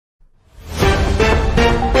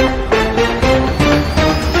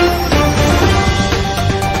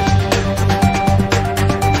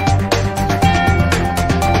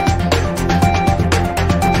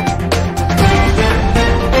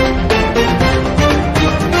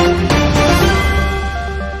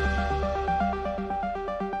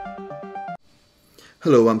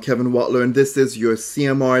Hello, I'm Kevin Watler and this is your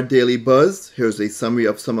CMR Daily Buzz. Here's a summary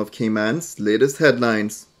of some of Cayman's latest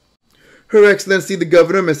headlines. Her Excellency the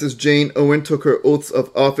Governor, Mrs. Jane Owen, took her oaths of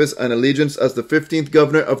office and allegiance as the 15th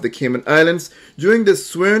Governor of the Cayman Islands during the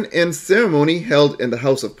swearing-in ceremony held in the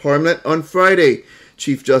House of Parliament on Friday.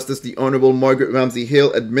 Chief Justice the Honourable Margaret Ramsey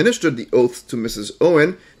Hale administered the oaths to Mrs.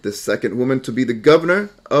 Owen, the second woman to be the Governor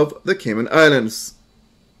of the Cayman Islands.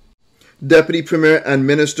 Deputy Premier and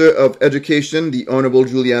Minister of Education, the Honourable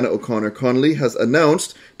Juliana O'Connor-Connolly, has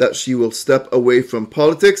announced that she will step away from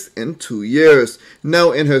politics in 2 years.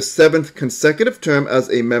 Now in her 7th consecutive term as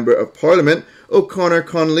a Member of Parliament,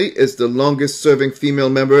 O'Connor-Connolly is the longest-serving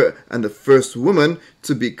female member and the first woman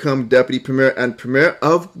to become Deputy Premier and Premier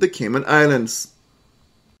of the Cayman Islands.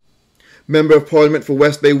 Member of Parliament for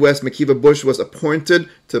West Bay West McKeeva Bush was appointed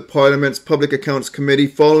to Parliament's Public Accounts Committee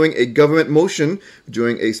following a government motion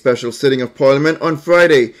during a special sitting of Parliament on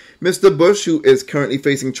Friday. Mr. Bush, who is currently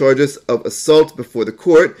facing charges of assault before the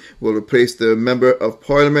court, will replace the Member of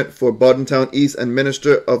Parliament for Bordentown East and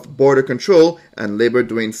Minister of Border Control and Labour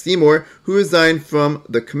Dwayne Seymour, who resigned from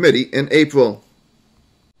the committee in April.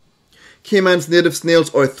 Cayman's native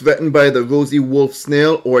snails are threatened by the rosy wolf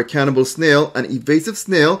snail or cannibal snail, an invasive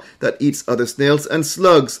snail that eats other snails and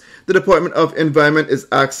slugs. The Department of Environment is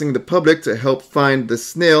asking the public to help find the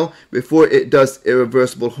snail before it does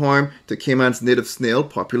irreversible harm to Cayman's native snail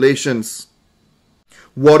populations.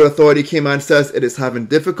 Water Authority Cayman says it is having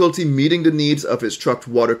difficulty meeting the needs of its trucked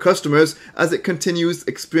water customers as it continues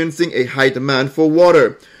experiencing a high demand for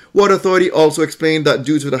water. Water Authority also explained that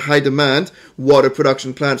due to the high demand, water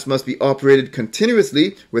production plants must be operated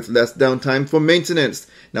continuously with less downtime for maintenance.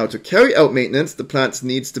 Now, to carry out maintenance, the plant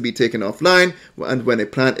needs to be taken offline, and when a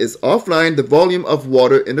plant is offline, the volume of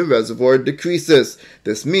water in the reservoir decreases.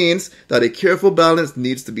 This means that a careful balance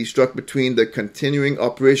needs to be struck between the continuing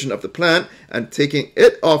operation of the plant and taking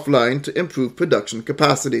it offline to improve production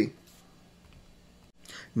capacity.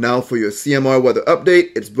 Now for your CMR weather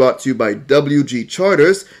update, it's brought to you by WG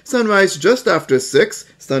Charters. Sunrise just after 6,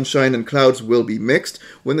 sunshine and clouds will be mixed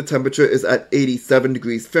when the temperature is at 87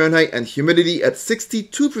 degrees Fahrenheit and humidity at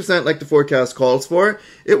 62% like the forecast calls for.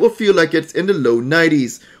 It will feel like it's in the low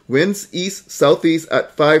 90s. Winds east-southeast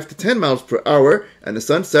at 5 to 10 miles per hour and the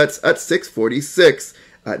sun sets at 6:46.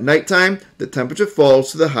 At nighttime, the temperature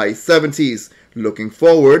falls to the high 70s. Looking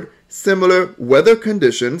forward, similar weather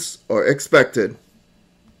conditions are expected.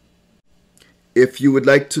 If you would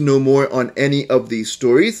like to know more on any of these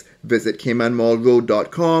stories, visit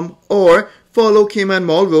CaymanMallRoad.com or follow Cayman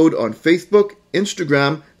Mall Road on Facebook,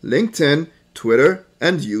 Instagram, LinkedIn, Twitter,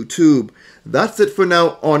 and YouTube. That's it for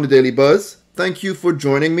now on the Daily Buzz. Thank you for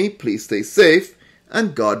joining me. Please stay safe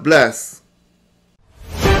and God bless.